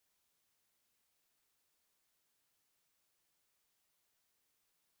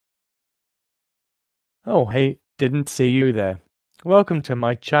Oh hey, didn't see you there. Welcome to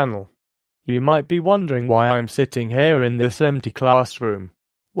my channel. You might be wondering why I'm sitting here in this empty classroom.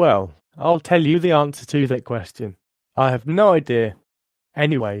 Well, I'll tell you the answer to that question. I have no idea.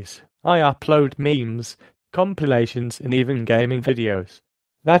 Anyways, I upload memes, compilations and even gaming videos.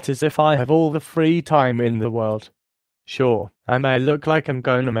 That is if I have all the free time in the world. Sure, I may look like I'm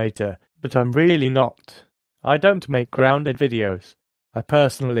animator, but I'm really not. I don't make grounded videos. I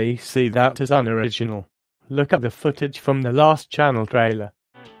personally see that as unoriginal. Look at the footage from the last channel trailer.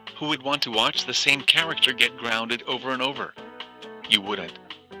 Who would want to watch the same character get grounded over and over? You wouldn't.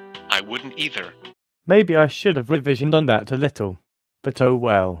 I wouldn't either. Maybe I should have revisioned on that a little. But oh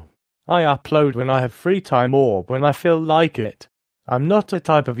well. I upload when I have free time or when I feel like it. I'm not the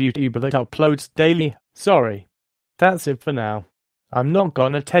type of YouTuber that uploads daily, sorry. That's it for now. I'm not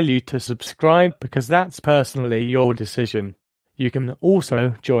gonna tell you to subscribe because that's personally your decision. You can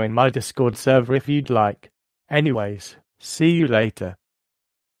also join my Discord server if you'd like. Anyways, see you later.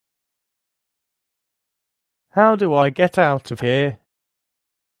 How do I get out of here?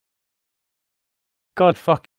 God fuck.